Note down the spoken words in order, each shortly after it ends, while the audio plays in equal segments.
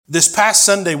This past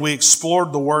Sunday, we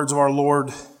explored the words of our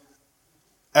Lord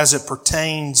as it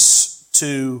pertains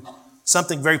to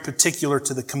something very particular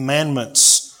to the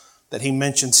commandments that he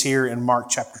mentions here in Mark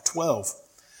chapter 12.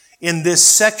 In this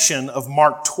section of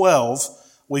Mark 12,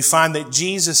 we find that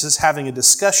Jesus is having a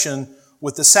discussion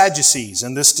with the Sadducees,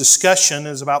 and this discussion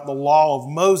is about the law of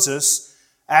Moses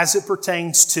as it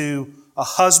pertains to a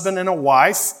husband and a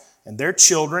wife and their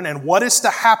children, and what is to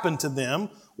happen to them,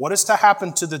 what is to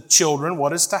happen to the children,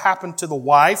 what is to happen to the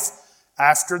wife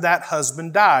after that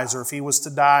husband dies, or if he was to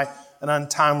die an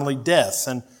untimely death.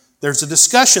 And there's a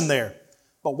discussion there.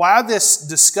 But while this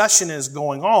discussion is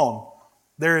going on,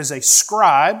 there is a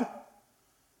scribe,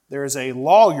 there is a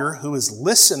lawyer who is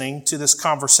listening to this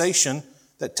conversation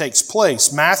that takes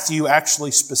place. Matthew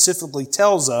actually specifically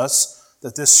tells us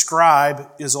that this scribe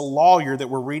is a lawyer that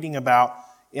we're reading about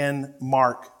in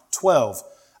Mark 12.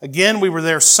 Again, we were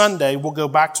there Sunday. We'll go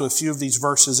back to a few of these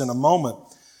verses in a moment.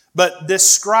 But this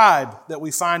scribe that we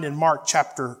find in Mark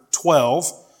chapter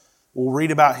 12, we'll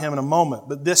read about him in a moment.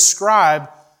 But this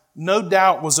scribe, no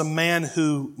doubt, was a man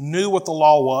who knew what the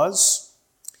law was.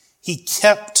 He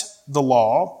kept the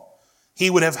law. He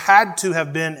would have had to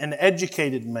have been an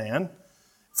educated man.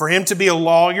 For him to be a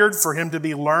lawyer, for him to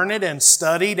be learned and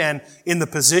studied and in the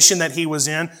position that he was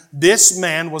in, this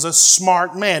man was a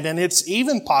smart man. And it's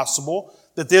even possible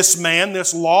that this man,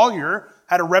 this lawyer,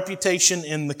 had a reputation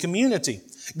in the community.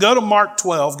 Go to Mark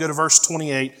 12, go to verse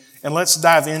 28, and let's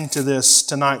dive into this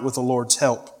tonight with the Lord's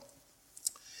help.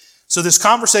 So this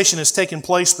conversation has taken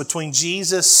place between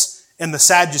Jesus and the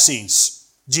Sadducees.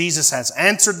 Jesus has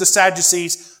answered the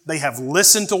Sadducees. They have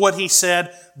listened to what he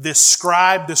said. This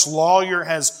scribe, this lawyer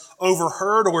has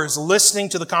overheard or is listening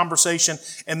to the conversation.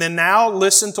 And then now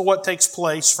listen to what takes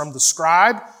place from the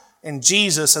scribe and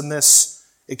Jesus in this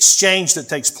exchange that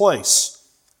takes place.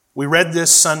 We read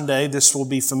this Sunday. This will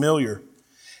be familiar.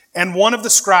 And one of the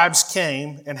scribes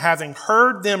came, and having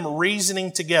heard them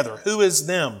reasoning together, who is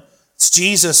them? It's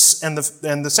Jesus and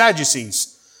the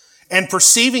Sadducees. And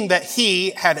perceiving that he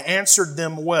had answered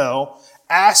them well,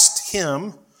 asked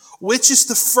him, which is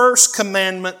the first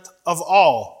commandment of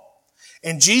all?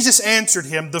 And Jesus answered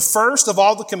him, the first of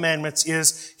all the commandments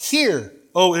is, Hear,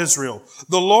 O Israel,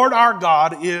 the Lord our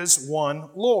God is one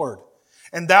Lord.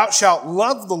 And thou shalt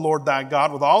love the Lord thy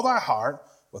God with all thy heart,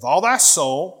 with all thy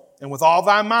soul, and with all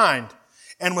thy mind,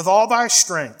 and with all thy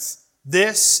strength.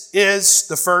 This is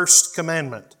the first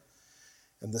commandment.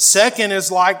 And the second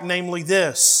is like, namely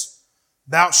this,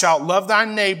 Thou shalt love thy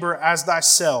neighbor as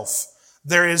thyself.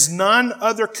 There is none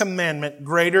other commandment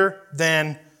greater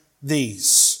than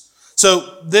these.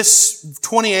 So this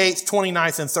 28th,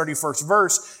 29th, and 31st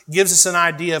verse gives us an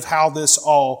idea of how this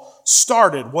all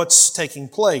started, what's taking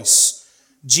place.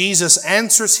 Jesus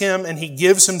answers him and he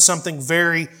gives him something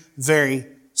very, very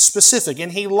specific.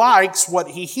 And he likes what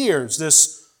he hears.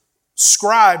 This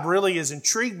scribe really is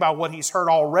intrigued by what he's heard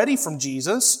already from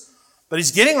Jesus, but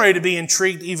he's getting ready to be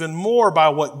intrigued even more by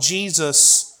what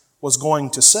Jesus was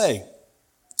going to say.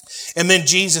 And then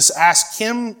Jesus asks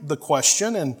him the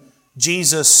question, and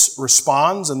Jesus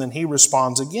responds, and then he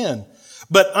responds again.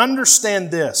 But understand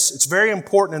this. It's very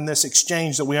important in this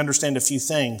exchange that we understand a few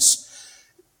things.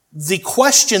 The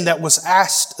question that was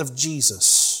asked of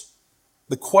Jesus,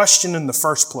 the question in the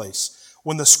first place,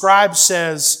 when the scribe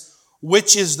says,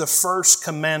 which is the first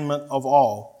commandment of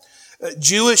all?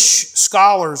 Jewish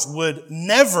scholars would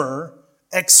never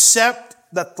accept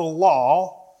that the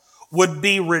law would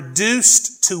be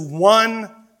reduced to one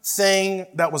thing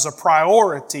that was a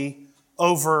priority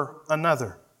over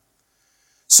another.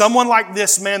 Someone like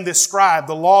this man, this scribe,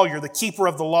 the lawyer, the keeper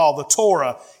of the law, the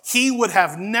Torah, he would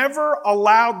have never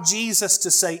allowed Jesus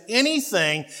to say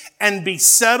anything and be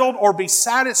settled or be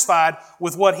satisfied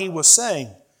with what he was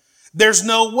saying. There's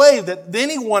no way that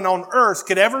anyone on earth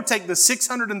could ever take the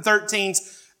 613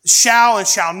 shall and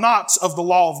shall nots of the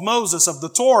law of Moses, of the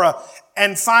Torah,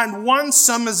 and find one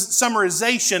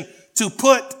summarization to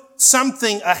put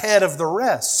something ahead of the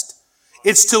rest.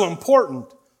 It's too important.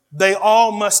 They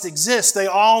all must exist. They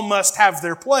all must have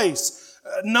their place.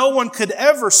 No one could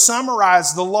ever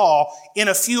summarize the law in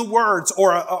a few words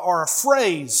or a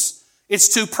phrase.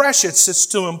 It's too precious. It's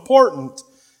too important.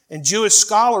 And Jewish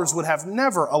scholars would have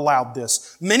never allowed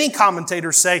this. Many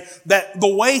commentators say that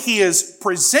the way he is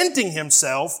presenting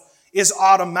himself is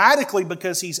automatically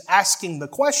because he's asking the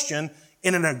question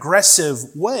in an aggressive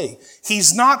way.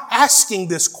 He's not asking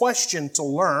this question to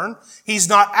learn. He's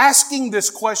not asking this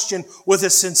question with a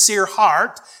sincere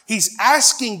heart. He's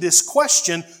asking this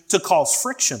question to cause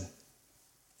friction.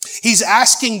 He's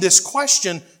asking this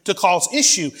question to cause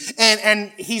issue.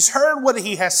 And he's heard what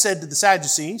he has said to the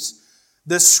Sadducees.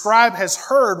 This scribe has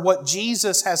heard what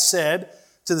Jesus has said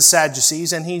to the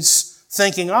Sadducees, and he's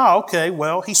thinking, oh, okay,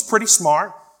 well, he's pretty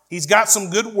smart. He's got some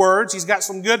good words. He's got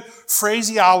some good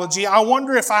phraseology. I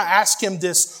wonder if I ask him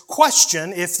this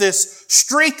question, if this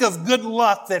streak of good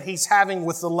luck that he's having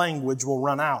with the language will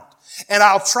run out. And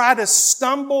I'll try to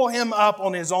stumble him up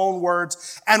on his own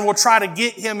words, and we'll try to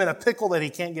get him in a pickle that he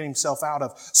can't get himself out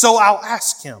of. So I'll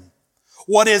ask him,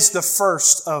 what is the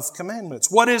first of commandments?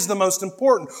 What is the most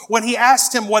important? When he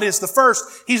asked him what is the first,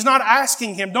 he's not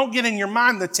asking him, don't get in your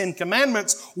mind the 10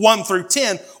 commandments, 1 through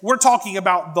 10. We're talking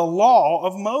about the law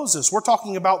of Moses. We're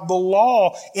talking about the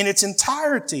law in its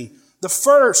entirety. The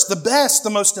first, the best, the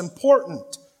most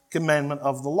important commandment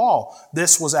of the law.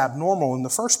 This was abnormal in the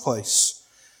first place.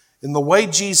 In the way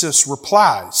Jesus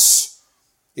replies,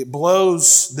 it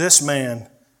blows this man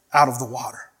out of the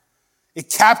water. It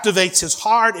captivates his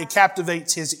heart. It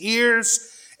captivates his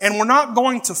ears. And we're not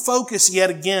going to focus yet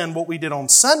again what we did on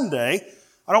Sunday.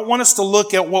 I don't want us to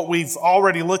look at what we've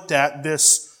already looked at,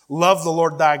 this love the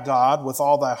Lord thy God with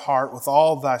all thy heart, with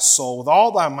all thy soul, with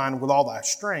all thy mind, with all thy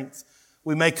strength.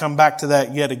 We may come back to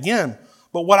that yet again.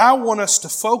 But what I want us to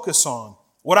focus on,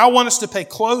 what I want us to pay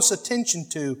close attention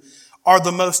to, are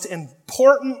the most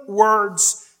important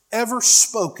words ever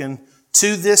spoken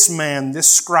to this man, this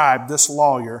scribe, this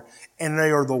lawyer. And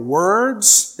they are the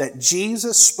words that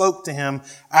Jesus spoke to him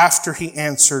after he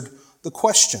answered the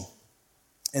question.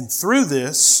 And through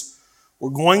this,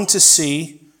 we're going to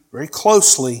see very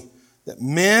closely that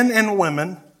men and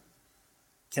women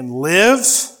can live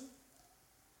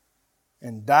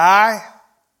and die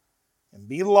and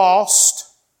be lost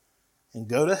and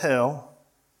go to hell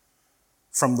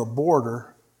from the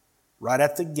border right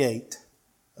at the gate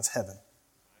of heaven.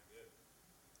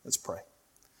 Let's pray.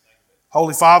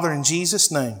 Holy Father, in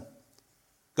Jesus' name,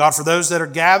 God, for those that are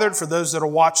gathered, for those that will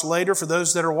watch later, for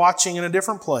those that are watching in a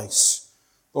different place,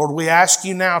 Lord, we ask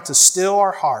you now to still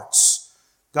our hearts.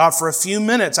 God, for a few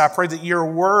minutes, I pray that your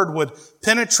word would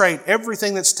penetrate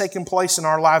everything that's taken place in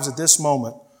our lives at this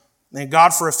moment. And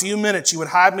God, for a few minutes, you would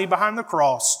hide me behind the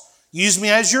cross. Use me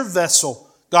as your vessel,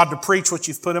 God, to preach what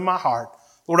you've put in my heart.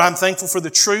 Lord, I'm thankful for the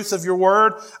truth of your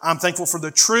word. I'm thankful for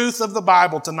the truth of the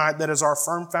Bible tonight that is our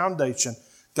firm foundation.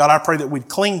 God, I pray that we'd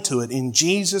cling to it. In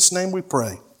Jesus' name we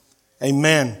pray.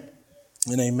 Amen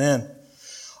and amen.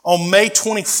 On May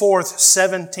 24th,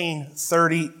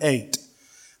 1738,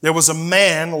 there was a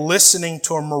man listening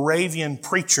to a Moravian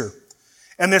preacher.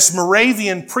 And this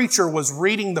Moravian preacher was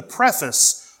reading the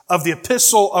preface of the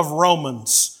Epistle of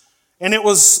Romans. And it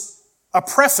was a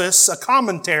preface, a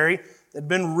commentary that had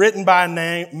been written by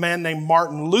a man named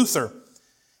Martin Luther.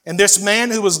 And this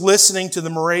man who was listening to the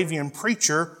Moravian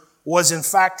preacher was in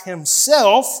fact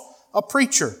himself a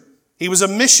preacher. He was a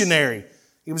missionary.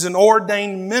 He was an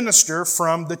ordained minister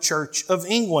from the Church of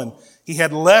England. He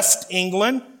had left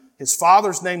England. His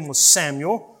father's name was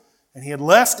Samuel. And he had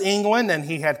left England and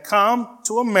he had come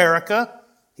to America.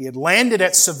 He had landed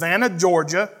at Savannah,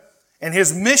 Georgia. And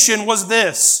his mission was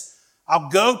this: I'll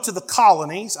go to the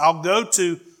colonies. I'll go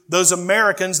to those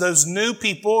Americans, those new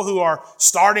people who are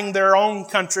starting their own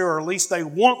country, or at least they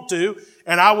want to,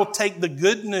 and I will take the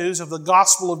good news of the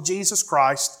gospel of Jesus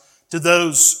Christ to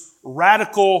those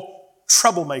radical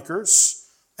troublemakers,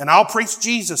 and I'll preach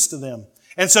Jesus to them.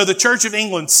 And so the Church of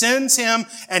England sends him,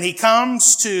 and he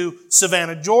comes to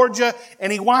Savannah, Georgia,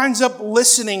 and he winds up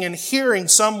listening and hearing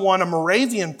someone, a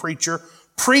Moravian preacher,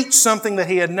 preach something that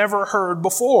he had never heard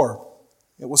before.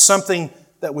 It was something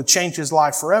that would change his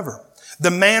life forever. The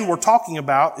man we're talking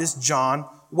about is John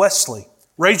Wesley.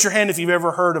 Raise your hand if you've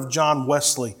ever heard of John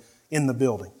Wesley in the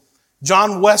building.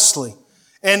 John Wesley.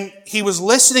 And he was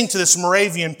listening to this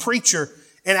Moravian preacher.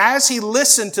 And as he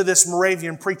listened to this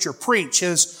Moravian preacher preach,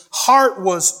 his heart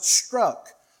was struck.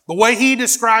 The way he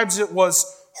describes it was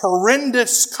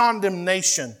horrendous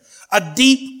condemnation, a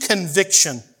deep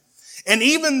conviction. And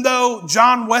even though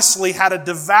John Wesley had a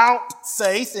devout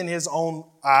faith in his own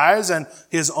eyes and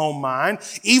his own mind,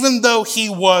 even though he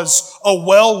was a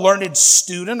well-learned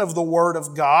student of the Word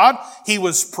of God, he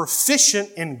was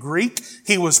proficient in Greek,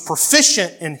 he was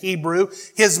proficient in Hebrew,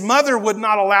 his mother would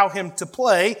not allow him to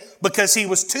play because he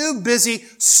was too busy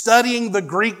studying the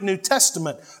Greek New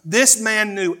Testament. This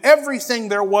man knew everything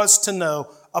there was to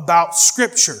know about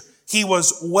Scripture. He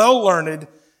was well-learned,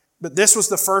 but this was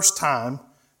the first time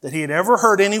that he had ever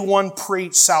heard anyone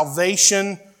preach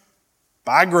salvation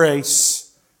by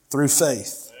grace through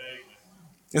faith.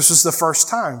 This was the first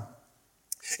time.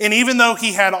 And even though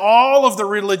he had all of the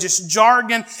religious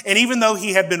jargon, and even though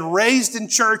he had been raised in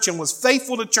church and was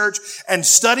faithful to church and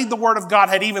studied the Word of God,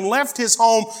 had even left his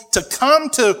home to come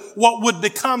to what would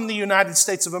become the United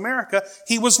States of America,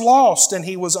 he was lost and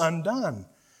he was undone.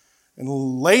 And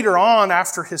later on,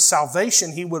 after his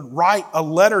salvation, he would write a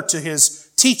letter to his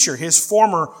teacher, his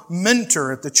former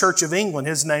mentor at the Church of England.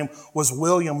 His name was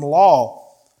William Law.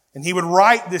 And he would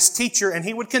write this teacher and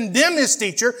he would condemn his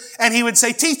teacher and he would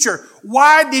say, "Teacher,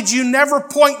 why did you never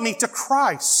point me to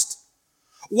Christ?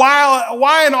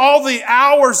 Why in all the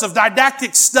hours of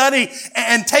didactic study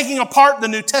and taking apart the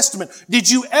New Testament, did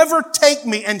you ever take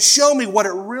me and show me what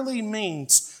it really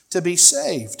means to be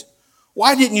saved?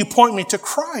 Why didn't you point me to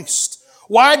Christ?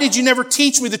 Why did you never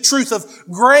teach me the truth of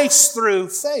grace through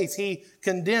faith?" He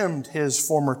condemned his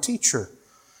former teacher.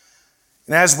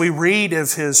 And as we read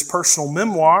of his personal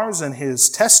memoirs and his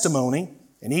testimony,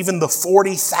 and even the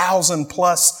 40,000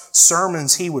 plus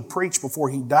sermons he would preach before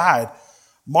he died,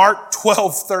 Mark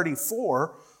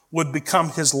 12:34 would become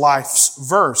his life's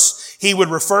verse. He would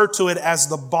refer to it as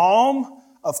the balm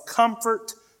of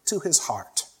comfort to his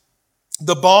heart.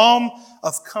 The balm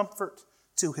of comfort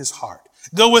to his heart.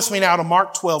 Go with me now to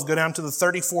Mark 12, go down to the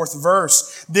 34th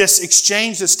verse. This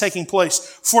exchange that's taking place.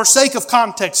 For sake of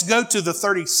context, go to the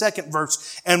 32nd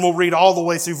verse and we'll read all the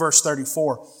way through verse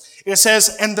 34. It says,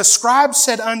 "And the scribe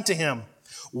said unto him,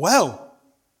 Well,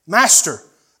 Master,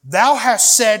 thou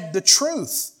hast said the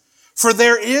truth. For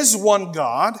there is one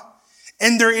God,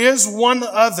 and there is one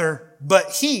other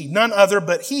but He, none other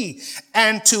but He.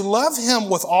 And to love Him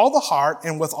with all the heart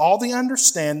and with all the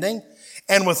understanding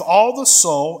and with all the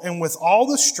soul and with all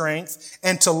the strength,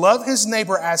 and to love his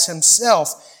neighbor as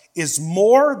himself is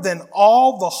more than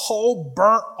all the whole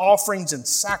burnt offerings and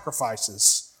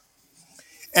sacrifices."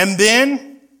 And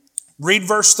then read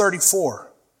verse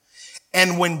 34.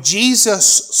 "And when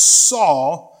Jesus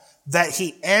saw that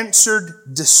he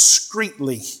answered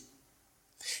discreetly,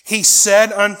 he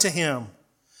said unto him,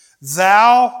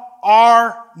 Thou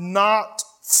art not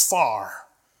far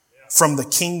from the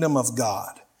kingdom of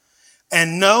God.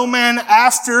 And no man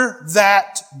after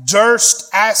that durst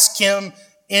ask him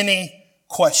any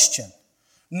question."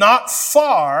 Not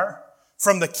far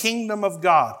from the kingdom of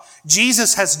God.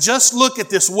 Jesus has just looked at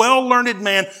this well-learned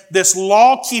man, this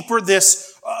law keeper,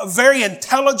 this very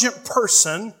intelligent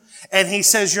person, and he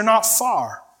says, "You're not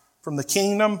far from the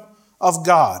kingdom of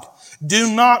God."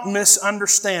 Do not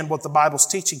misunderstand what the Bible's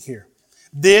teaching here.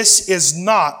 This is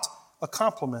not a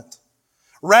compliment.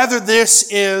 Rather, this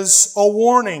is a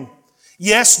warning.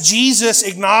 Yes, Jesus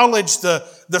acknowledged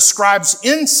the scribe's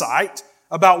insight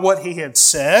about what he had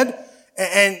said,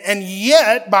 and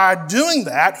yet by doing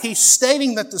that, he's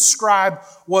stating that the scribe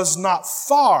was not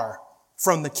far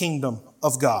from the kingdom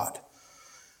of God.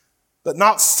 But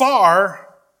not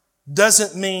far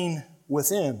doesn't mean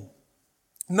within.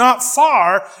 Not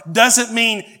far doesn't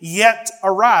mean yet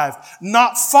arrived.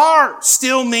 Not far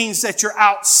still means that you're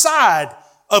outside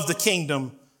of the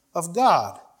kingdom of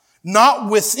God. Not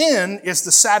within is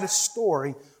the saddest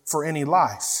story for any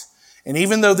life. And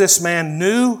even though this man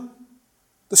knew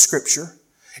the Scripture,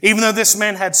 even though this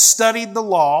man had studied the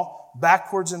law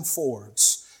backwards and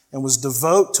forwards and was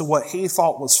devout to what he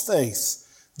thought was faith,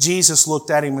 Jesus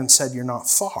looked at him and said, "You're not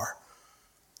far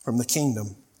from the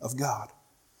kingdom of God."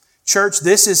 Church,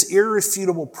 this is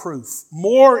irrefutable proof,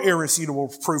 more irrefutable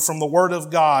proof from the Word of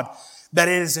God, that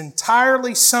it is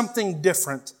entirely something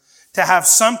different to have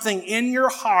something in your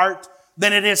heart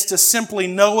than it is to simply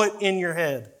know it in your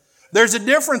head. There's a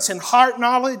difference in heart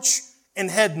knowledge and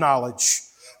head knowledge.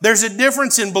 There's a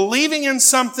difference in believing in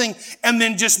something and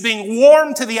then just being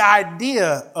warm to the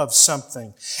idea of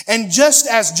something. And just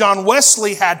as John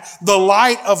Wesley had the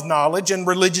light of knowledge and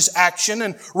religious action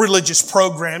and religious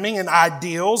programming and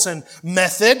ideals and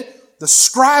method, the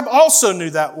scribe also knew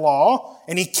that law,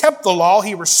 and he kept the law,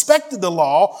 he respected the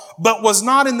law, but was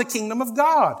not in the kingdom of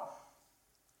God.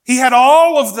 He had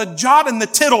all of the jot and the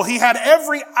tittle. He had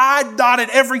every I dotted,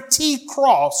 every T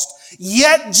crossed.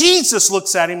 Yet Jesus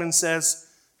looks at him and says,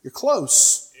 "You're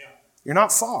close. You're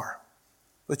not far,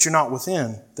 but you're not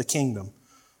within the kingdom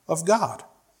of God."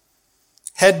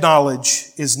 Head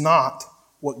knowledge is not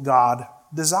what God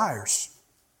desires.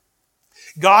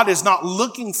 God is not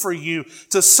looking for you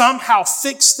to somehow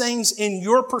fix things in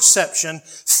your perception,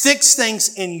 fix things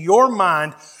in your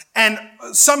mind, and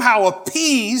somehow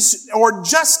appease or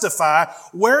justify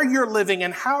where you're living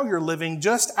and how you're living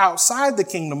just outside the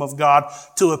kingdom of God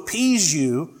to appease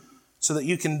you so that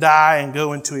you can die and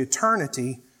go into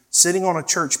eternity sitting on a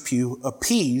church pew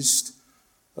appeased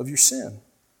of your sin.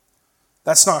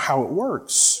 That's not how it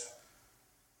works.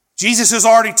 Jesus has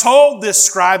already told this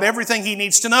scribe everything he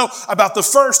needs to know about the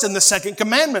first and the second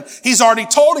commandment. He's already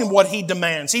told him what he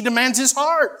demands. He demands his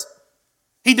heart.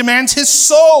 He demands his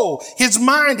soul, his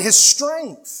mind, his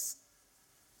strength.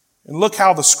 And look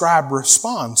how the scribe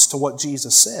responds to what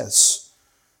Jesus says.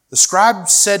 The scribe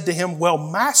said to him, "Well,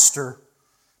 Master,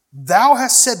 thou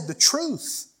hast said the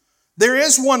truth. There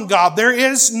is one God. There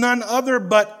is none other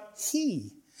but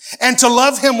He. And to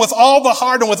love Him with all the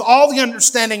heart and with all the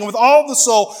understanding and with all the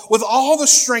soul, with all the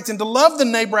strength, and to love the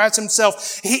neighbor as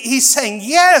himself." He's saying,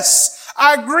 yes,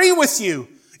 I agree with you.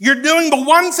 You're doing the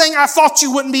one thing I thought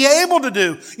you wouldn't be able to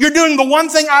do. You're doing the one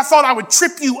thing I thought I would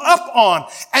trip you up on.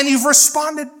 And you've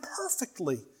responded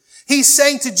perfectly. He's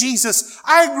saying to Jesus,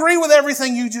 I agree with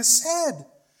everything you just said.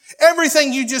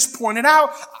 Everything you just pointed out,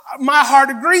 my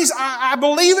heart agrees. I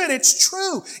believe it. It's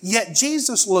true. Yet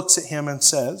Jesus looks at him and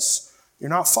says, you're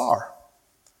not far.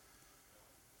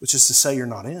 Which is to say, you're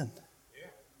not in.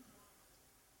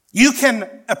 You can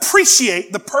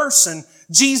appreciate the person,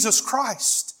 Jesus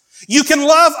Christ. You can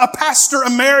love a pastor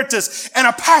emeritus and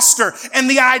a pastor and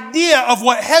the idea of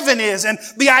what heaven is and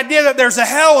the idea that there's a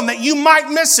hell and that you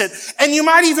might miss it. And you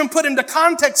might even put into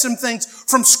context some things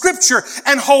from Scripture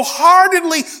and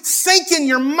wholeheartedly think in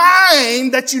your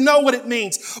mind that you know what it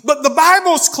means. But the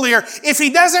Bible's clear. If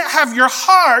He doesn't have your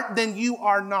heart, then you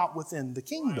are not within the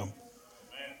kingdom.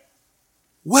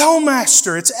 Well,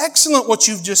 Master, it's excellent what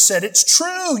you've just said. It's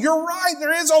true. You're right.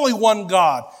 There is only one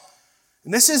God.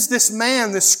 And this is this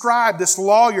man, this scribe, this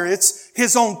lawyer. It's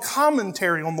his own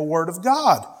commentary on the Word of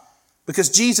God. Because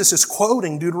Jesus is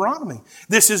quoting Deuteronomy.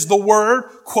 This is the Word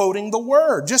quoting the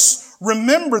Word. Just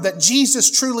remember that Jesus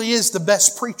truly is the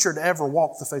best preacher to ever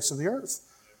walk the face of the earth.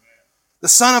 The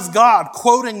Son of God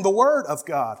quoting the Word of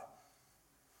God.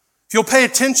 If you'll pay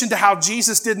attention to how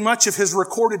Jesus did much of His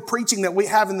recorded preaching that we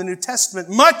have in the New Testament,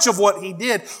 much of what He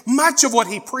did, much of what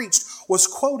He preached was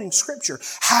quoting Scripture.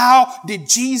 How did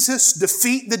Jesus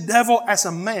defeat the devil as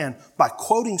a man? By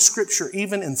quoting Scripture,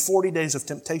 even in 40 days of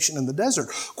temptation in the desert,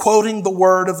 quoting the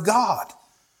Word of God.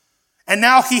 And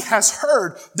now he has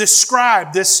heard, this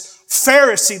scribe, this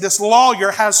Pharisee, this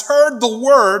lawyer has heard the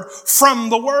Word from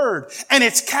the Word. And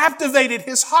it's captivated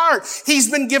his heart.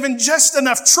 He's been given just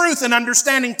enough truth and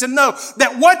understanding to know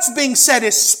that what's being said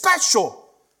is special.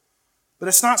 But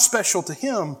it's not special to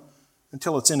him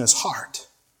until it's in his heart.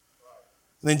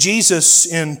 And then Jesus,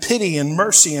 in pity and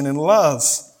mercy and in love,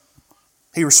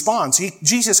 He responds.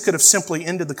 Jesus could have simply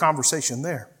ended the conversation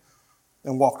there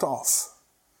and walked off.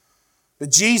 But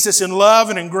Jesus, in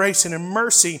love and in grace and in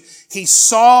mercy, He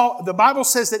saw, the Bible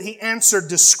says that He answered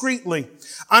discreetly.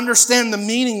 Understand the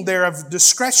meaning there of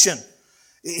discretion.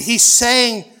 He's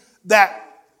saying that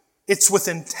it's with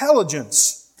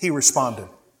intelligence He responded.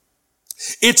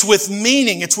 It's with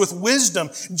meaning. It's with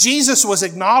wisdom. Jesus was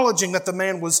acknowledging that the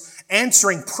man was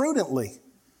answering prudently.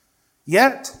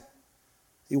 Yet,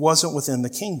 he wasn't within the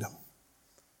kingdom.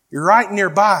 You're right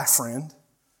nearby, friend.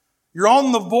 You're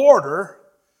on the border.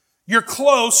 You're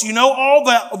close. You know all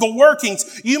the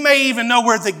workings. You may even know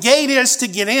where the gate is to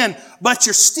get in, but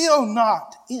you're still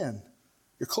not in.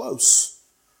 You're close.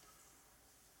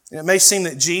 And it may seem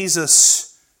that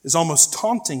Jesus is almost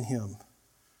taunting him.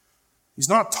 He's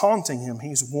not taunting him.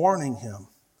 He's warning him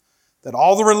that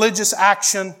all the religious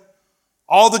action,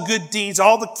 all the good deeds,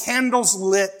 all the candles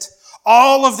lit,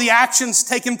 all of the actions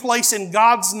taking place in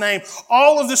God's name,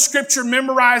 all of the Scripture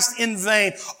memorized in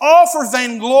vain, all for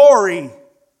vainglory,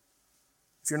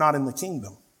 if you're not in the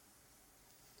kingdom.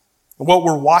 And what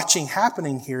we're watching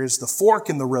happening here is the fork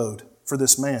in the road for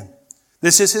this man.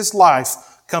 This is his life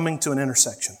coming to an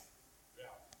intersection.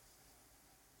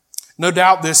 No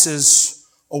doubt this is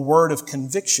a word of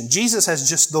conviction. Jesus has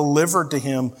just delivered to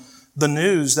him the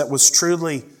news that was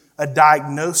truly a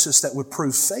diagnosis that would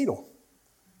prove fatal.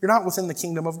 You're not within the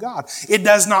kingdom of God. It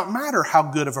does not matter how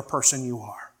good of a person you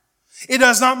are. It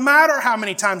does not matter how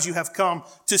many times you have come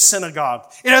to synagogue.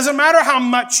 It doesn't matter how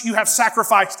much you have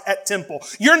sacrificed at temple.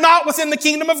 You're not within the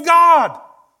kingdom of God.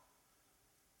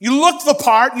 You look the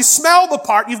part, you smell the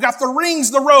part, you've got the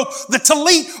rings, the robe, the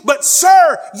tallit, but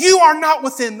sir, you are not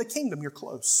within the kingdom. You're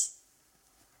close.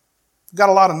 You've got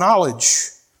a lot of knowledge,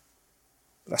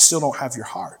 but I still don't have your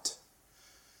heart.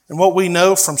 And what we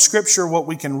know from Scripture, what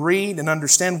we can read and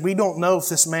understand, we don't know if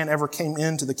this man ever came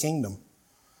into the kingdom.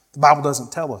 The Bible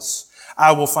doesn't tell us.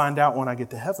 I will find out when I get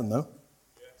to heaven, though,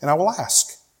 and I will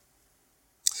ask.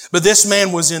 But this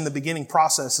man was in the beginning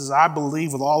processes, I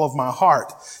believe with all of my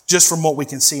heart, just from what we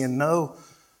can see and know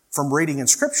from reading in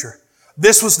Scripture.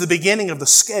 This was the beginning of the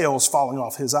scales falling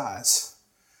off his eyes.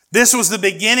 This was the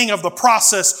beginning of the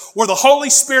process where the Holy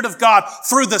Spirit of God,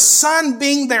 through the Son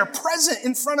being there present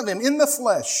in front of him in the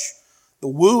flesh, the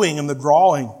wooing and the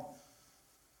drawing.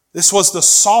 This was the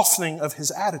softening of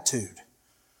his attitude.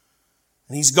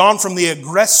 And he's gone from the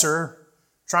aggressor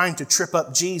trying to trip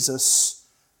up Jesus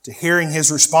to hearing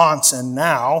his response, and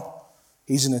now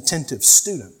he's an attentive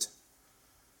student.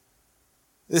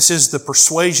 This is the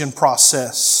persuasion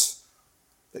process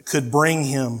that could bring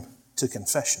him to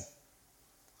confession.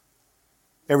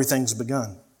 Everything's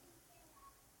begun.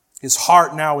 His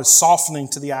heart now is softening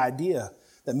to the idea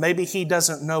that maybe he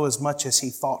doesn't know as much as he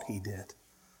thought he did.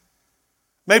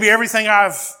 Maybe everything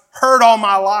I've heard all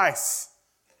my life,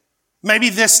 maybe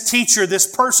this teacher,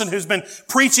 this person who's been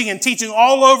preaching and teaching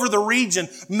all over the region,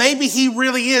 maybe he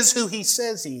really is who he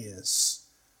says he is.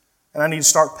 And I need to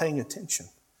start paying attention.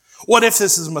 What if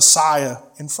this is Messiah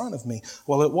in front of me?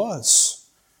 Well, it was.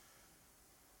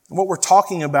 And what we're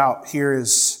talking about here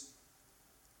is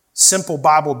simple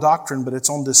Bible doctrine, but it's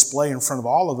on display in front of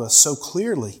all of us so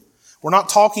clearly. We're not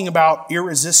talking about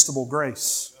irresistible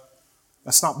grace.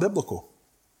 That's not biblical.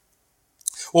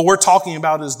 What we're talking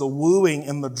about is the wooing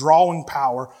and the drawing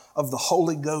power of the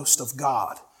Holy Ghost of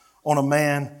God on a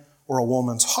man or a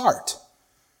woman's heart.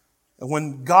 And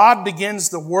when God begins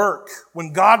the work,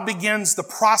 when God begins the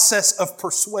process of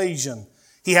persuasion,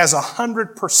 He has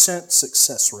 100%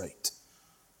 success rate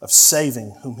of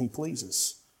saving whom He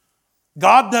pleases.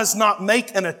 God does not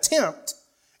make an attempt.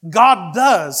 God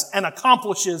does and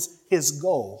accomplishes His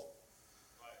goal.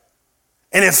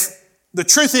 And the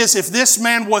truth is, if this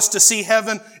man was to see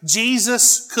heaven,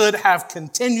 Jesus could have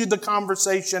continued the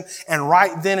conversation, and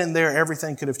right then and there,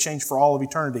 everything could have changed for all of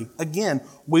eternity. Again,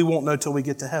 we won't know till we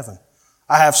get to heaven.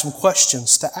 I have some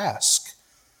questions to ask.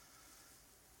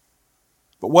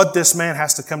 But what this man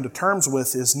has to come to terms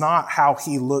with is not how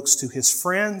he looks to his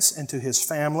friends and to his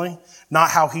family, not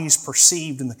how he's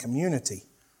perceived in the community,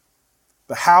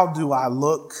 but how do I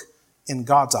look in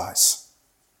God's eyes?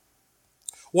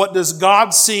 What does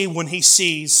God see when He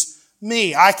sees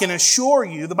me? I can assure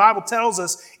you, the Bible tells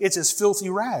us it's as filthy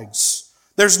rags.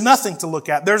 There's nothing to look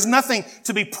at. There's nothing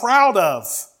to be proud of.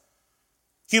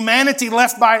 Humanity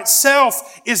left by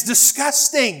itself is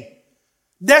disgusting,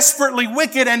 desperately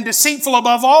wicked and deceitful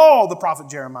above all, the prophet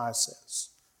Jeremiah says.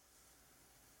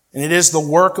 And it is the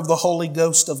work of the Holy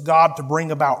Ghost of God to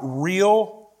bring about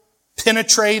real,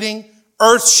 penetrating,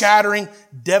 earth-shattering,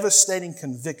 devastating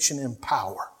conviction and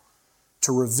power,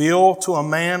 to reveal to a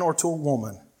man or to a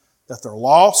woman that they're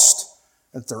lost,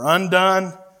 that they're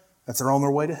undone, that they're on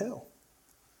their way to hell.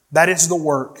 That is the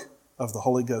work of the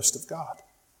Holy Ghost of God.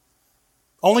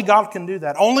 Only God can do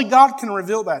that. Only God can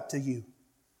reveal that to you.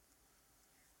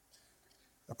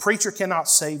 A preacher cannot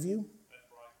save you.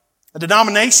 A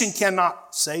denomination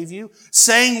cannot save you.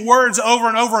 Saying words over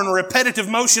and over in a repetitive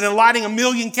motion and lighting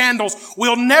 1,000,000 candles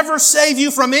will never save you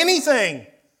from anything.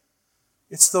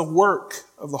 It's the work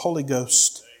of the Holy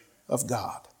Ghost of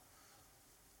God.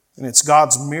 And it's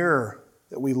God's mirror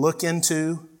that we look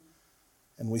into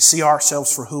and we see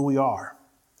ourselves for who we are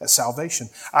at salvation.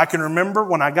 I can remember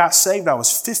when I got saved, I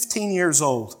was 15 years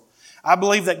old. I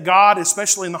believe that God,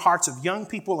 especially in the hearts of young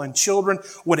people and children,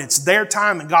 when it's their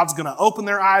time and God's going to open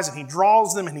their eyes and He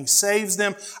draws them and He saves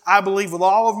them, I believe with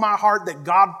all of my heart that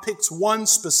God picks one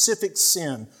specific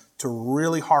sin to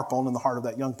really harp on in the heart of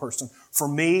that young person. For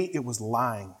me, it was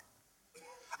lying.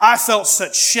 I felt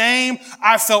such shame.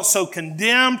 I felt so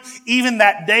condemned. Even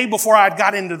that day before I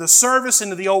got into the service,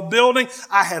 into the old building,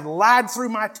 I had lied through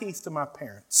my teeth to my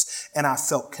parents. And I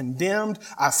felt condemned.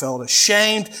 I felt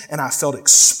ashamed. And I felt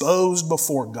exposed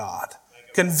before God.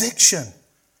 Conviction.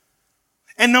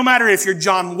 And no matter if you're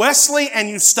John Wesley and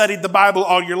you've studied the Bible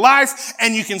all your life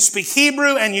and you can speak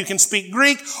Hebrew and you can speak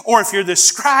Greek, or if you're this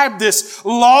scribe, this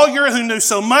lawyer who knew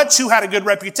so much, who had a good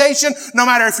reputation, no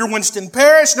matter if you're Winston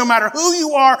Parrish, no matter who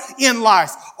you are in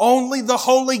life, only the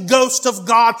Holy Ghost of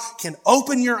God can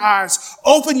open your eyes,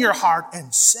 open your heart,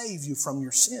 and save you from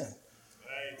your sin.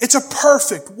 It's a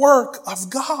perfect work of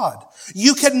God.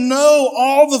 You can know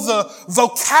all of the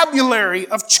vocabulary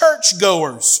of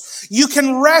churchgoers. You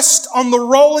can rest on the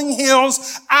rolling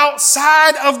hills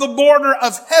outside of the border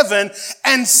of heaven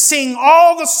and sing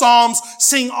all the psalms,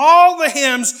 sing all the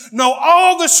hymns, know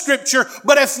all the scripture.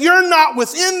 But if you're not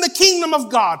within the kingdom of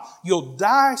God, you'll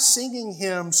die singing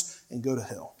hymns and go to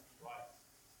hell.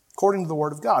 According to the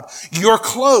Word of God. You're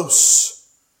close.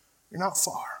 You're not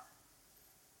far.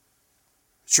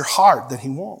 It's your heart that He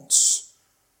wants.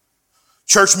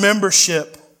 Church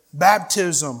membership,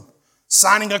 baptism,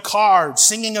 signing a card,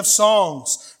 singing of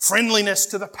songs, friendliness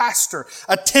to the pastor,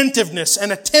 attentiveness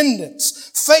and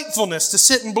attendance, faithfulness to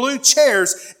sit in blue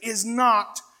chairs is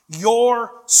not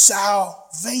your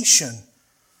salvation.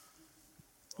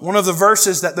 One of the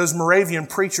verses that those Moravian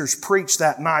preachers preached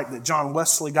that night that John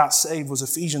Wesley got saved was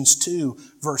Ephesians 2,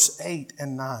 verse 8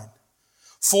 and 9.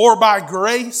 For by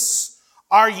grace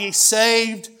are ye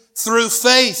saved through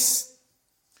faith.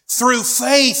 Through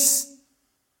faith.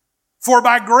 For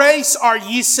by grace are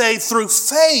ye saved through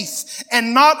faith,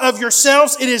 and not of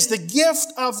yourselves. It is the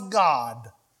gift of God,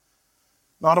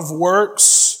 not of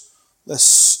works,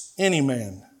 lest any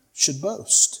man should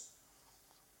boast.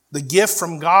 The gift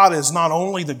from God is not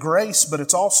only the grace, but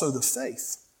it's also the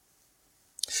faith.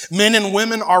 Men and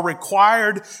women are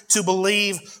required to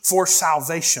believe for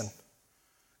salvation.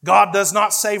 God does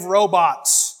not save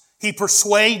robots. He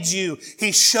persuades you.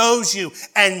 He shows you,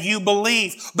 and you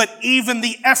believe. But even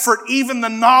the effort, even the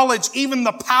knowledge, even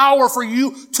the power for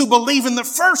you to believe in the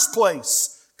first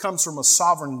place comes from a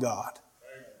sovereign God.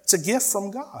 It's a gift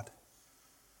from God.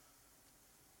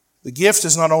 The gift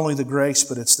is not only the grace,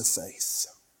 but it's the faith.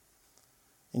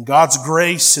 And God's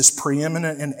grace is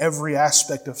preeminent in every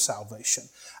aspect of salvation.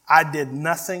 I did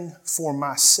nothing for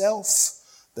myself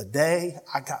the day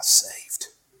I got saved.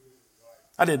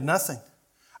 I did nothing.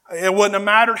 It wouldn't have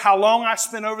mattered how long I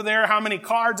spent over there, how many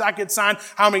cards I could sign,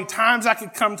 how many times I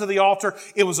could come to the altar.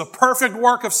 It was a perfect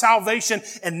work of salvation,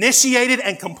 initiated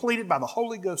and completed by the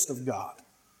Holy Ghost of God.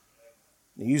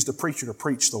 He used a preacher to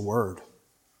preach the word.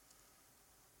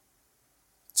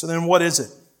 So then what is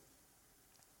it?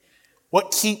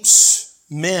 What keeps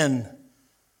men,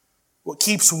 what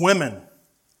keeps women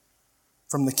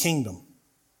from the kingdom?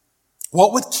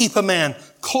 What would keep a man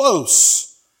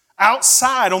close,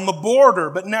 outside, on the border,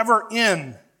 but never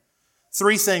in?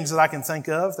 Three things that I can think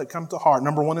of that come to heart.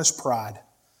 Number one is pride.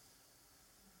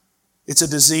 It's a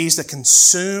disease that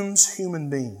consumes human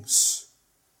beings.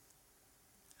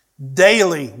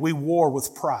 Daily we war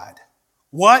with pride.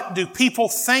 What do people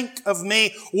think of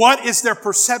me? What is their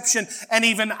perception? And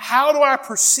even how do I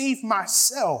perceive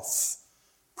myself?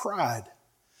 Pride.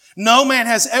 No man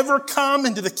has ever come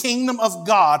into the kingdom of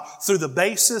God through the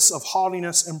basis of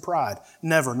haughtiness and pride.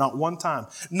 Never, not one time.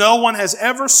 No one has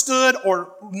ever stood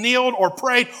or kneeled or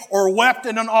prayed or wept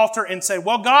in an altar and said,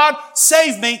 well, God,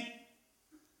 save me.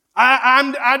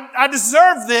 I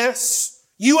deserve this.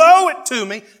 You owe it to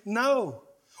me. No.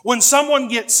 When someone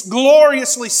gets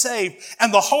gloriously saved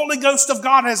and the Holy Ghost of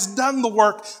God has done the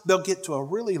work, they'll get to a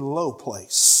really low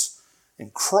place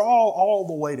and crawl all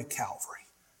the way to Calvary.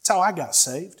 That's how I got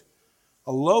saved.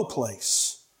 A low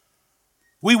place.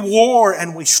 We war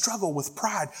and we struggle with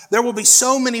pride. There are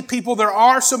so many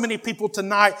people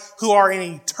tonight who are in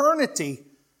eternity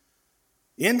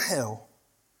in hell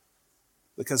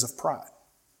because of pride.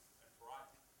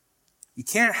 You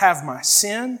can't have my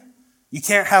sin. You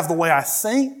can't have the way I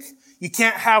think. You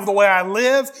can't have the way I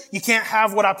live. You can't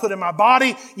have what I put in my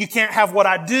body. You can't have what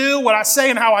I do, what I say,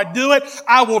 and how I do it.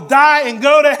 I will die and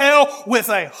go to hell with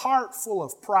a heart full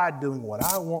of pride doing what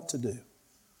I want to do.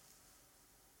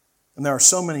 And there are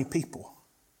so many people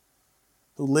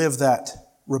who live that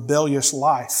rebellious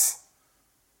life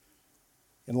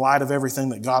in light of everything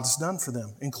that God's done for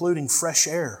them, including fresh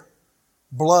air,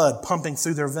 blood pumping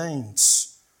through their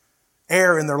veins,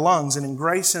 air in their lungs, and in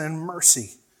grace and in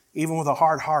mercy, even with a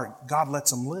hard heart, God lets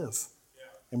them live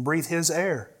and breathe His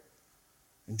air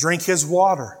and drink His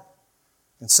water.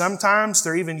 And sometimes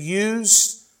they're even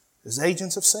used as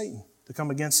agents of Satan to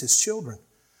come against His children.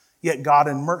 Yet God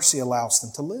in mercy allows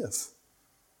them to live.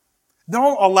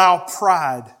 Don't allow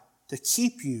pride to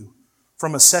keep you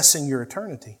from assessing your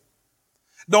eternity.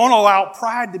 Don't allow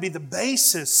pride to be the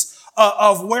basis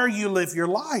of where you live your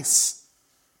life.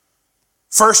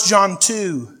 1 John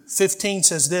 2:15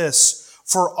 says this,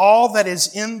 for all that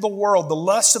is in the world, the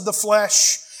lust of the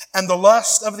flesh and the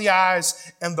lust of the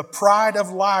eyes and the pride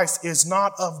of life is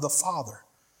not of the Father,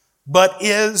 but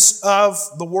is of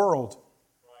the world.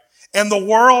 And the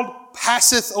world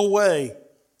passeth away,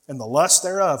 and the lust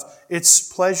thereof,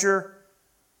 its pleasure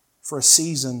for a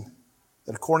season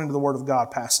that according to the word of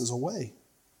God passes away.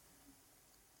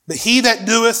 But he that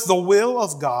doeth the will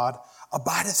of God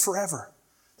abideth forever.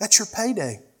 That's your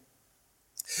payday.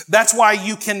 That's why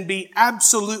you can be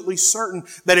absolutely certain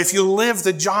that if you live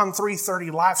the John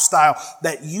 3:30 lifestyle,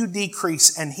 that you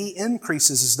decrease and He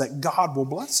increases, is that God will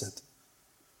bless it.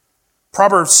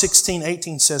 Proverbs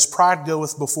 16:18 says, pride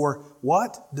goeth before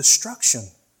what? Destruction.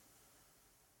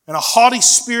 And a haughty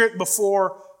spirit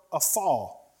before a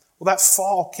fall. Well, that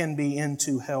fall can be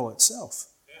into hell itself.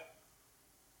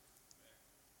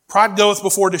 Pride goeth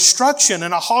before destruction,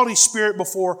 and a haughty spirit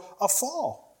before a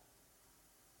fall.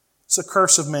 It's a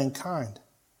curse of mankind.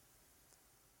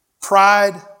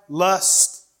 Pride,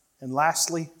 lust, and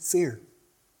lastly, fear.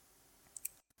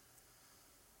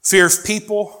 Fear of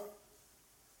people,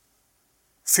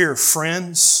 fear of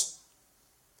friends,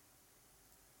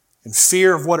 and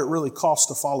fear of what it really costs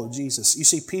to follow Jesus. You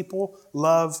see, people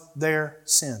love their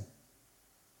sin.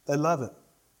 They love it.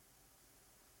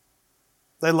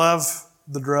 They love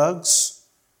the drugs.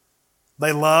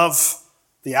 They love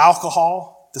the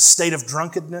alcohol, the state of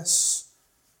drunkenness.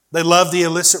 They love the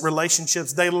illicit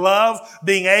relationships. They love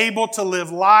being able to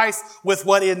live life with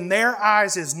what in their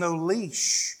eyes is no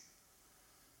leash.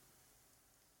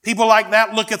 People like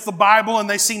that look at the Bible and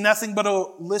they see nothing but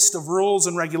a list of rules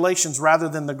and regulations rather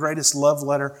than the greatest love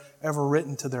letter ever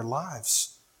written to their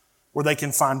lives, where they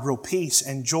can find real peace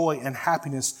and joy and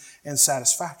happiness and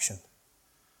satisfaction.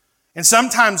 And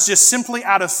sometimes just simply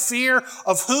out of fear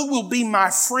of who will be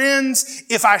my friends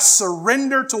if I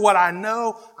surrender to what I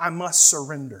know I must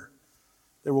surrender,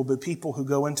 there will be people who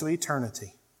go into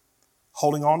eternity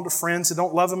holding on to friends that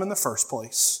don't love them in the first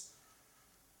place,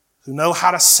 who know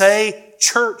how to say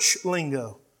church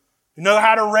lingo, who know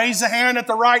how to raise a hand at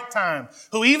the right time,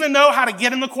 who even know how to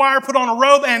get in the choir, put on a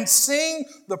robe, and sing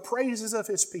the praises of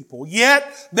His people.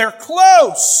 Yet they're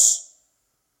close.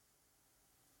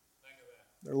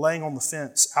 They're laying on the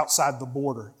fence outside the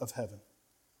border of heaven.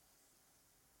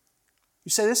 You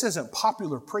say, this isn't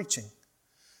popular preaching.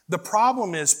 The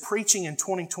problem is preaching in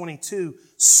 2022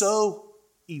 so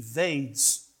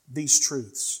evades these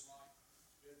truths.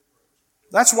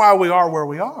 That's why we are where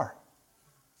we are.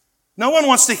 No one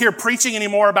wants to hear preaching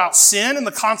anymore about sin and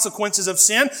the consequences of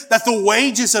sin, that the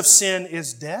wages of sin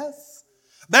is death.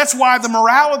 That's why the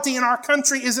morality in our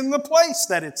country is in the place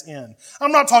that it's in.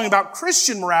 I'm not talking about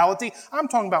Christian morality. I'm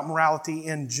talking about morality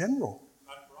in general.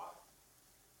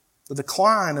 The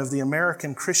decline of the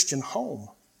American Christian home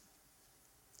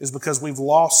is because we've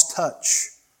lost touch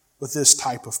with this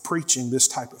type of preaching, this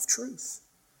type of truth.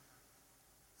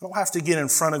 I don't have to get in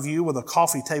front of you with a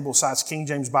coffee table-sized King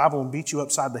James Bible and beat you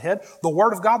upside the head. The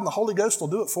Word of God and the Holy Ghost will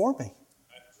do it for me.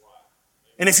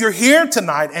 And if you're here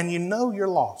tonight and you know you're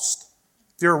lost,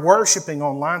 if you're worshiping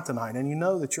online tonight and you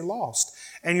know that you're lost,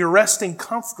 and you're resting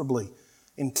comfortably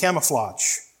in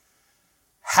camouflage,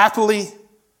 happily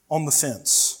on the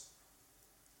fence,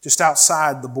 just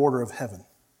outside the border of heaven,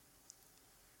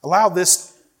 allow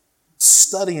this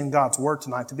study in God's Word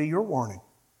tonight to be your warning.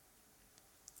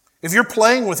 If you're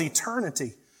playing with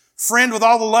eternity, friend, with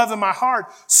all the love in my heart,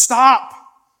 stop.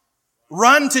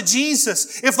 Run to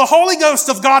Jesus. If the Holy Ghost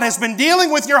of God has been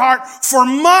dealing with your heart for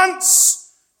months,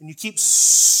 and you keep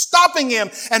stopping Him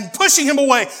and pushing Him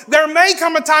away, there may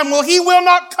come a time when He will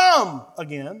not come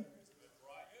again.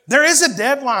 There is a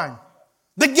deadline.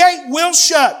 The gate will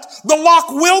shut. The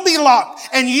lock will be locked,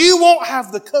 and you won't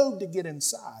have the code to get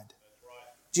inside.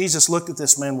 Jesus looked at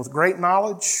this man with great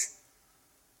knowledge,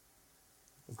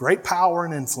 with great power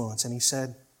and influence, and He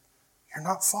said, you're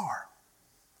not far,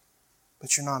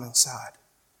 but you're not inside.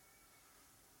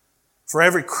 For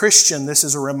every Christian, this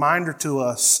is a reminder to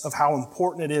us of how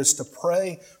important it is to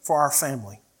pray for our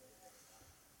family,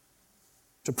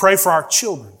 to pray for our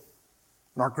children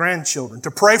and our grandchildren,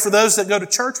 to pray for those that go to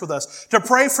church with us, to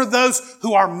pray for those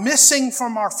who are missing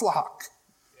from our flock,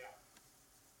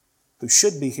 who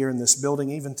should be here in this building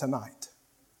even tonight.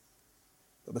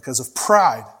 But because of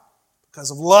pride, because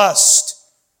of lust,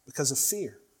 because of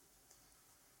fear,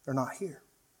 they're not here.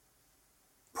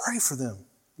 Pray for them.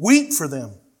 Weep for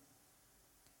them.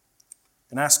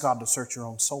 And ask God to search your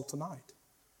own soul tonight.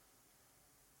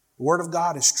 The Word of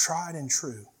God is tried and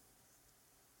true.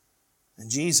 And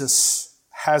Jesus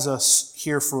has us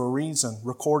here for a reason,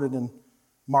 recorded in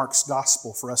Mark's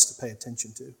Gospel for us to pay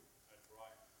attention to.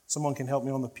 Someone can help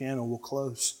me on the piano. We'll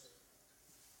close.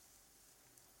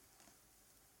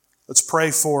 Let's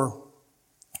pray for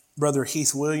Brother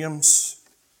Heath Williams.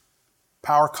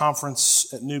 Power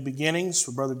Conference at New Beginnings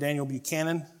for Brother Daniel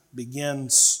Buchanan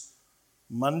begins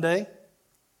Monday.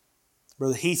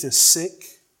 Brother Heath is sick.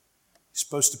 He's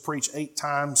supposed to preach 8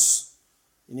 times.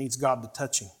 He needs God to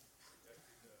touch him.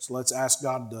 So let's ask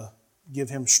God to give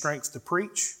him strength to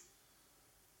preach.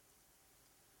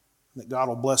 That God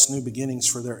will bless New Beginnings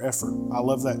for their effort. I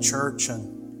love that church,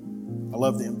 and I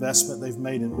love the investment they've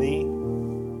made in me.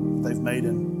 They've made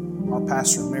in our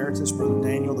pastor emeritus, Brother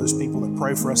Daniel, those people that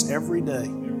pray for us every day.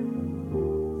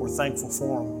 We're thankful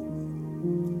for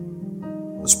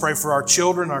them. Let's pray for our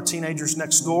children, our teenagers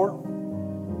next door.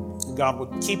 God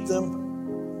would keep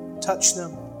them, touch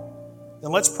them.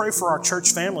 And let's pray for our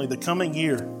church family the coming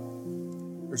year.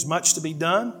 There's much to be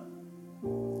done.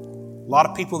 A lot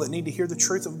of people that need to hear the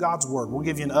truth of God's Word. We'll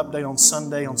give you an update on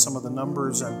Sunday on some of the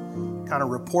numbers and kind of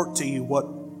report to you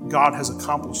what God has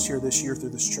accomplished here this year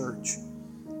through this church.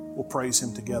 We'll praise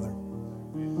Him together.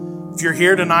 If you're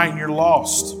here tonight and you're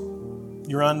lost,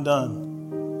 you're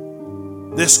undone,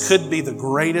 this could be the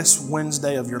greatest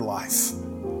Wednesday of your life.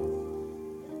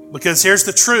 Because here's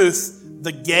the truth,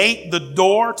 the gate, the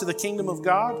door to the kingdom of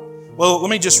God. Well, let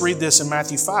me just read this in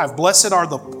Matthew 5. Blessed are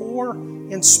the poor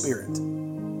in spirit,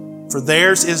 for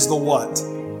theirs is the what?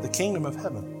 The kingdom of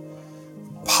heaven.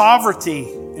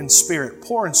 Poverty in spirit,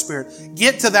 poor in spirit.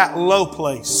 Get to that low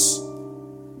place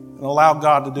and allow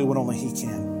God to do what only He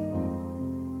can.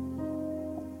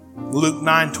 Luke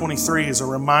 9:23 is a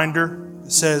reminder.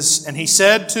 It says, and He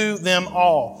said to them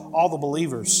all the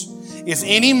believers, if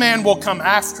any man will come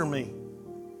after me,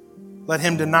 let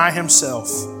him deny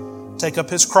himself, take up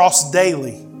his cross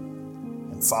daily,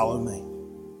 and follow me.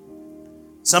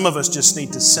 Some of us just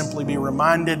need to simply be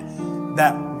reminded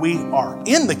that we are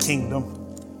in the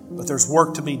kingdom, but there's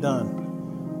work to be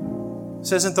done.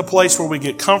 This isn't the place where we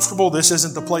get comfortable. This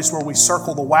isn't the place where we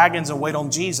circle the wagons and wait on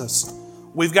Jesus.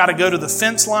 We've got to go to the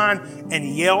fence line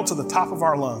and yell to the top of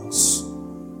our lungs.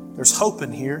 There's hope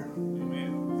in here.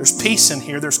 There's peace in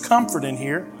here. There's comfort in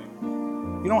here.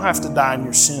 You don't have to die in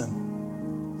your sin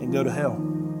and go to hell.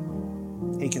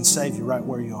 He can save you right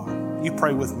where you are. You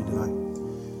pray with me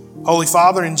tonight. Holy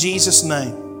Father, in Jesus'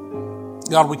 name,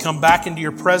 God, we come back into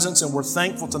your presence and we're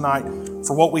thankful tonight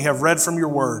for what we have read from your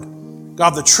word.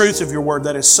 God, the truth of your word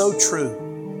that is so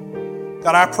true.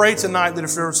 God, I pray tonight that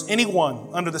if there's anyone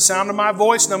under the sound of my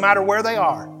voice, no matter where they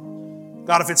are,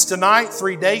 God, if it's tonight,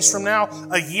 3 days from now,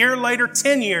 a year later,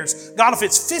 10 years, God, if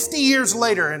it's 50 years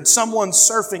later and someone's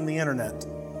surfing the internet,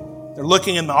 they're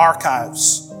looking in the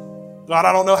archives. God,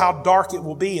 I don't know how dark it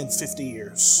will be in 50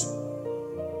 years.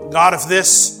 But God, if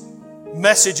this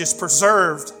message is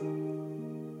preserved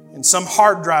in some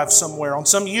hard drive somewhere, on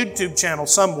some YouTube channel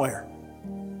somewhere,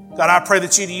 God, I pray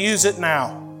that you'd use it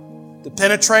now to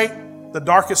penetrate the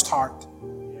darkest heart,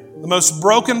 the most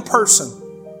broken person,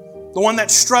 the one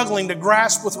that's struggling to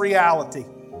grasp with reality,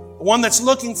 the one that's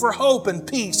looking for hope and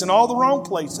peace in all the wrong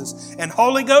places. And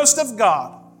Holy Ghost of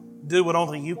God, do what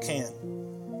only you can.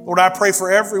 Lord, I pray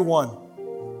for everyone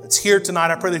that's here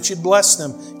tonight. I pray that you'd bless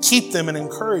them, keep them, and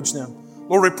encourage them.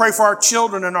 Lord, we pray for our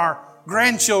children and our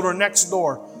grandchildren next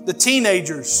door, the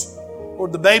teenagers, or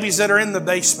the babies that are in the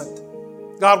basement.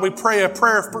 God, we pray a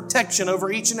prayer of protection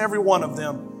over each and every one of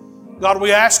them. God,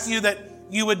 we ask you that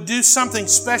you would do something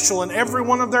special in every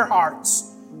one of their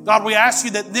hearts. God, we ask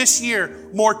you that this year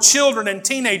more children and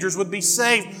teenagers would be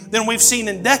saved than we've seen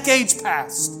in decades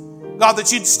past. God,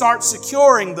 that you'd start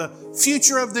securing the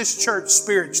future of this church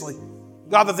spiritually.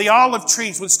 God, that the olive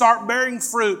trees would start bearing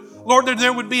fruit. Lord, that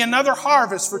there would be another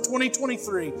harvest for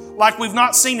 2023 like we've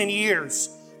not seen in years.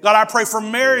 God, I pray for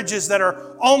marriages that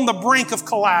are on the brink of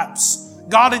collapse.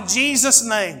 God, in Jesus'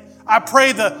 name, I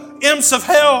pray the imps of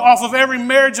hell off of every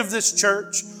marriage of this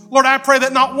church. Lord, I pray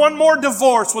that not one more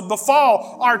divorce would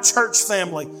befall our church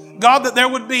family. God, that there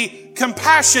would be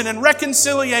compassion and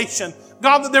reconciliation.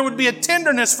 God, that there would be a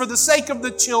tenderness for the sake of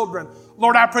the children.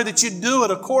 Lord, I pray that you do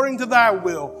it according to thy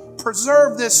will.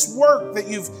 Preserve this work that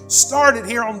you've started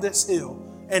here on this hill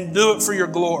and do it for your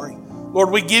glory.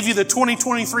 Lord, we give you the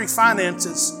 2023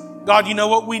 finances. God, you know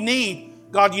what we need.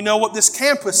 God, you know what this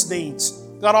campus needs.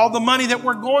 God, all the money that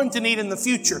we're going to need in the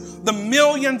future, the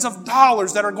millions of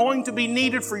dollars that are going to be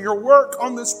needed for your work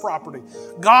on this property.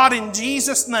 God, in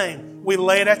Jesus' name, we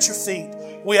lay it at your feet.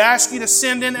 We ask you to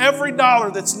send in every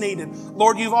dollar that's needed.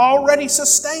 Lord, you've already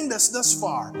sustained us thus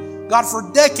far. God,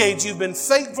 for decades you've been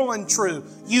faithful and true.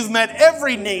 You've met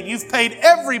every need. You've paid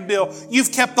every bill.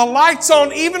 You've kept the lights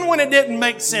on even when it didn't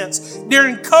make sense.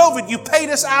 During COVID, you paid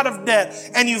us out of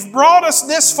debt, and you've brought us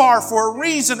this far for a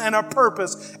reason and a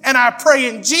purpose. And I pray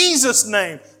in Jesus'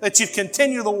 name that you'd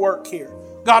continue the work here.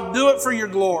 God, do it for your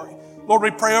glory. Lord,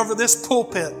 we pray over this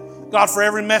pulpit. God, for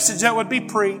every message that would be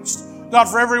preached. God,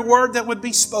 for every word that would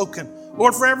be spoken.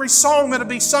 Lord, for every song that would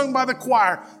be sung by the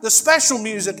choir, the special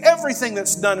music, everything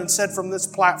that's done and said from this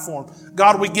platform.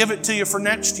 God, we give it to you for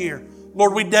next year.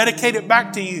 Lord, we dedicate it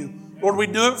back to you. Lord, we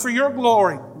do it for your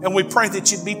glory, and we pray that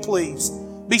you'd be pleased.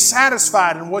 Be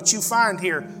satisfied in what you find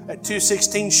here at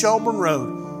 216 Shelburne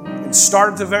Road. And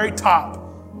start at the very top.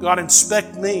 God,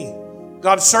 inspect me.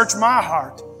 God, search my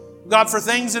heart. God, for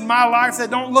things in my life that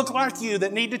don't look like you,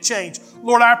 that need to change.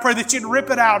 Lord, I pray that you'd rip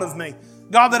it out of me.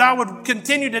 God, that I would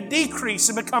continue to decrease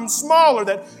and become smaller,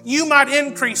 that you might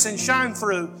increase and shine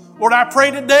through. Lord, I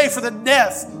pray today for the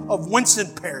death of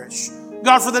Winston Parrish.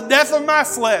 God, for the death of my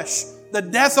flesh, the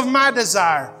death of my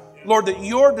desire. Lord, that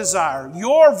your desire,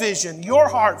 your vision, your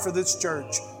heart for this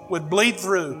church would bleed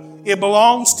through. It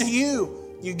belongs to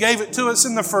you. You gave it to us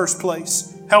in the first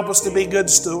place. Help us to be good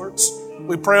stewards.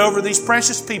 We pray over these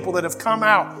precious people that have come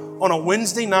out on a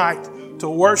Wednesday night to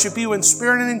worship you in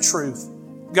spirit and in truth.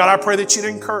 God, I pray that you'd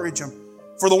encourage them.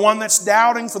 for the one that's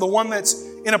doubting, for the one that's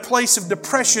in a place of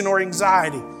depression or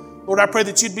anxiety. Lord, I pray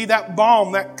that you'd be that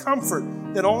balm, that comfort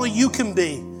that only you can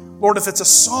be. Lord, if it's a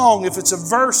song, if it's a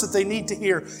verse that they need to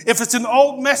hear, if it's an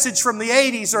old message from the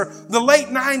 80s or the late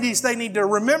 90s they need to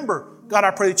remember, God,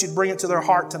 I pray that you'd bring it to their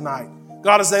heart tonight.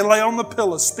 God, as they lay on the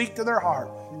pillow, speak to their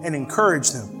heart and encourage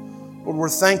them. Lord, we're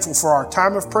thankful for our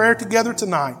time of prayer together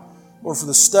tonight. Lord, for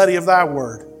the study of thy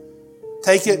word.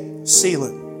 Take it, seal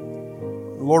it.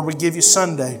 Lord, we give you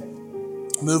Sunday.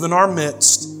 Move in our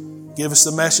midst. Give us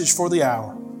the message for the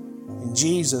hour. In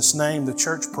Jesus' name, the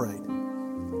church prayed.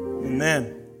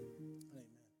 Amen.